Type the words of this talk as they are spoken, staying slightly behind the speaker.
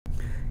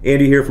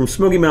Andy here from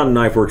Smoky Mountain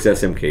Knife Works,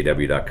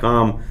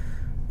 SMKW.com.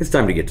 It's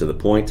time to get to the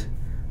point.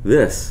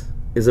 This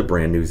is a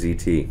brand new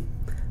ZT.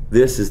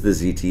 This is the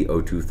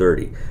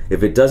ZT-0230.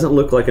 If it doesn't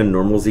look like a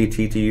normal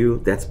ZT to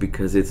you, that's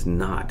because it's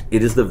not.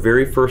 It is the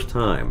very first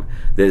time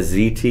that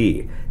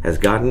ZT has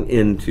gotten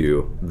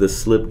into the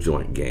slip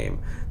joint game.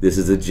 This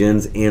is a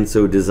Jen's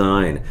Anso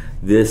Design.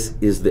 This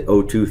is the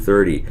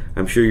 0230.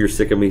 I'm sure you're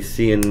sick of me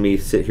seeing me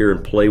sit here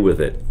and play with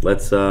it.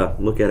 Let's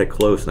look at it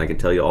close and I can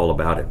tell you all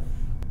about it.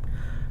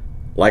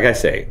 Like I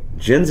say,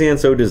 Jen's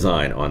Anso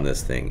Design on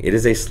this thing. It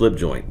is a slip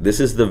joint.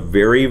 This is the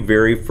very,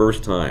 very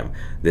first time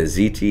that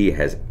ZT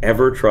has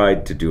ever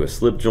tried to do a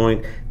slip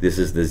joint. This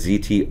is the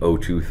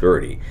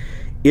ZT-0230.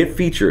 It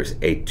features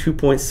a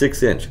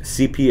 2.6 inch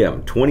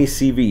CPM 20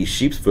 CV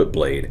Sheepsfoot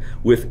blade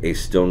with a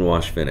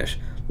Stonewash finish.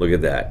 Look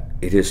at that.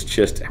 It is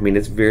just, I mean,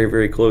 it's very,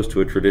 very close to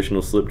a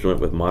traditional slip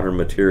joint with modern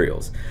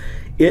materials.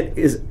 It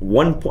is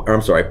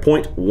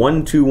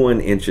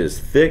 0.121 inches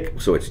thick,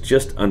 so it's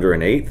just under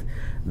an eighth.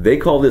 They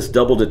call this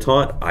double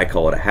detent. I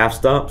call it a half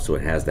stop, so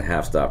it has the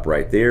half stop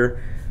right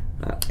there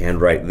and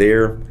right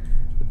there.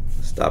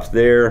 Stops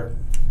there,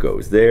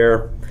 goes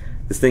there.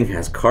 This thing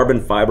has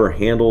carbon fiber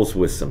handles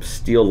with some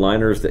steel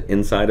liners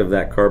inside of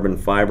that carbon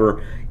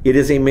fiber. It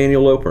is a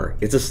manual opener.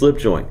 It's a slip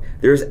joint.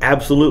 There's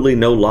absolutely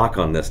no lock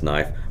on this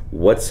knife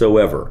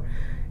whatsoever.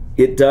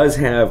 It does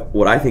have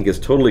what I think is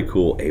totally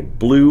cool, a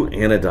blue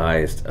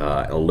anodized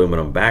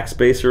aluminum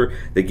backspacer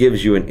that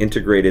gives you an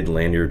integrated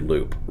lanyard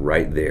loop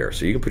right there.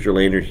 So you can put your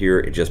lanyard here,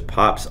 it just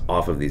pops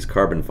off of these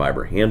carbon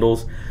fiber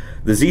handles.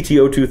 The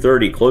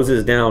ZT-0230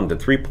 closes down to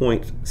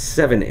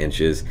 3.7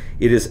 inches.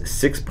 It is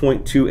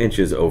 6.2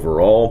 inches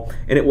overall,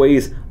 and it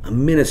weighs a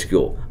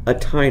minuscule, a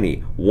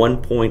tiny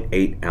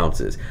 1.8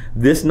 ounces.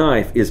 This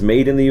knife is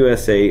made in the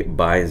USA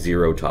by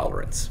Zero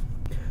Tolerance.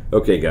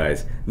 Okay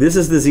guys, this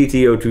is the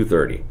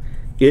ZT-0230.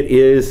 It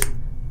is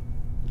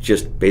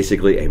just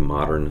basically a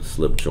modern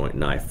slip joint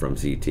knife from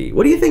ZT.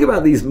 What do you think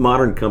about these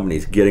modern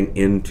companies getting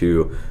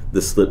into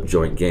the slip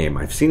joint game?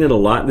 I've seen it a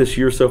lot this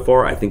year so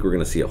far. I think we're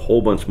gonna see a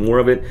whole bunch more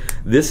of it.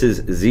 This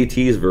is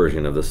ZT's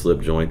version of the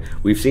slip joint.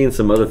 We've seen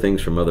some other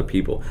things from other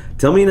people.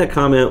 Tell me in a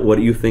comment what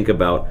you think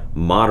about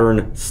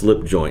modern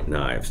slip joint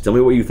knives. Tell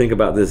me what you think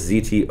about this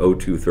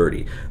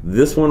ZT-0230.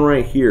 This one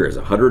right here is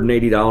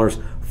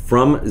 $180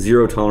 from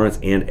Zero Tolerance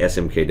and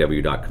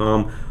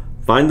SMKW.com.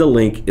 Find the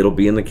link, it'll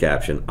be in the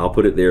caption. I'll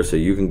put it there so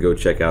you can go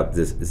check out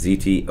this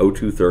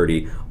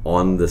ZT-0230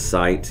 on the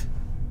site.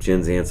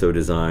 Jen's Anso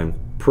Design.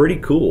 Pretty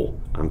cool.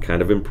 I'm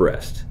kind of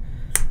impressed.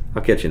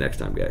 I'll catch you next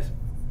time, guys.